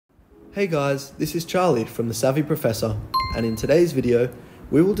Hey guys, this is Charlie from The Savvy Professor, and in today's video,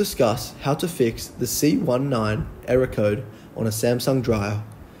 we will discuss how to fix the C19 error code on a Samsung dryer.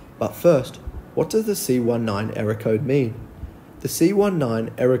 But first, what does the C19 error code mean? The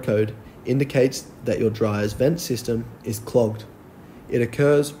C19 error code indicates that your dryer's vent system is clogged. It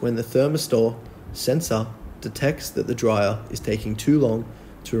occurs when the thermistor sensor detects that the dryer is taking too long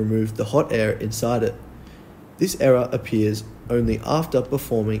to remove the hot air inside it. This error appears only after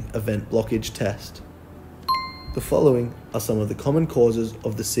performing a vent blockage test. The following are some of the common causes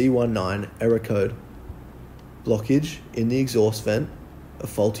of the C19 error code: blockage in the exhaust vent, a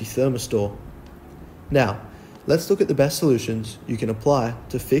faulty thermistor. Now, let's look at the best solutions you can apply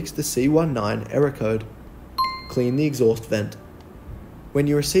to fix the C19 error code. Clean the exhaust vent. When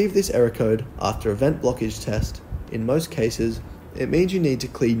you receive this error code after a vent blockage test, in most cases, it means you need to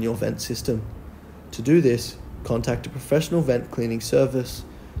clean your vent system. To do this, contact a professional vent cleaning service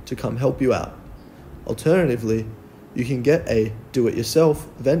to come help you out. Alternatively, you can get a do-it-yourself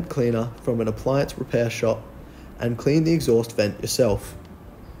vent cleaner from an appliance repair shop and clean the exhaust vent yourself.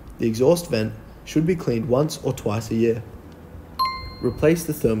 The exhaust vent should be cleaned once or twice a year. Replace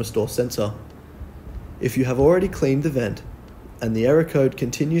the thermistor sensor. If you have already cleaned the vent and the error code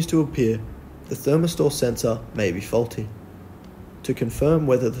continues to appear, the thermistor sensor may be faulty. To confirm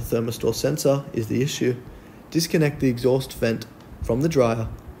whether the thermistor sensor is the issue, disconnect the exhaust vent from the dryer.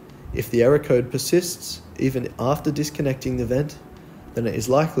 If the error code persists even after disconnecting the vent, then it is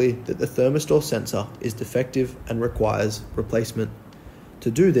likely that the thermistor sensor is defective and requires replacement.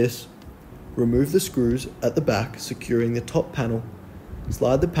 To do this, remove the screws at the back securing the top panel,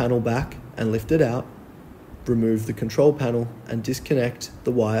 slide the panel back and lift it out, remove the control panel and disconnect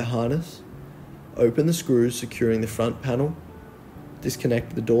the wire harness, open the screws securing the front panel,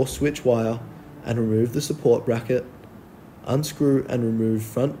 disconnect the door switch wire and remove the support bracket, unscrew and remove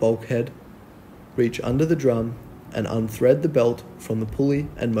front bulkhead, reach under the drum and unthread the belt from the pulley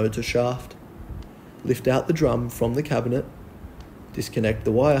and motor shaft, lift out the drum from the cabinet, disconnect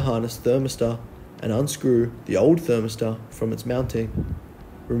the wire harness thermistor and unscrew the old thermistor from its mounting,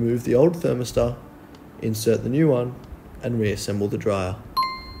 remove the old thermistor, insert the new one and reassemble the dryer.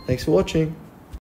 Thanks for watching.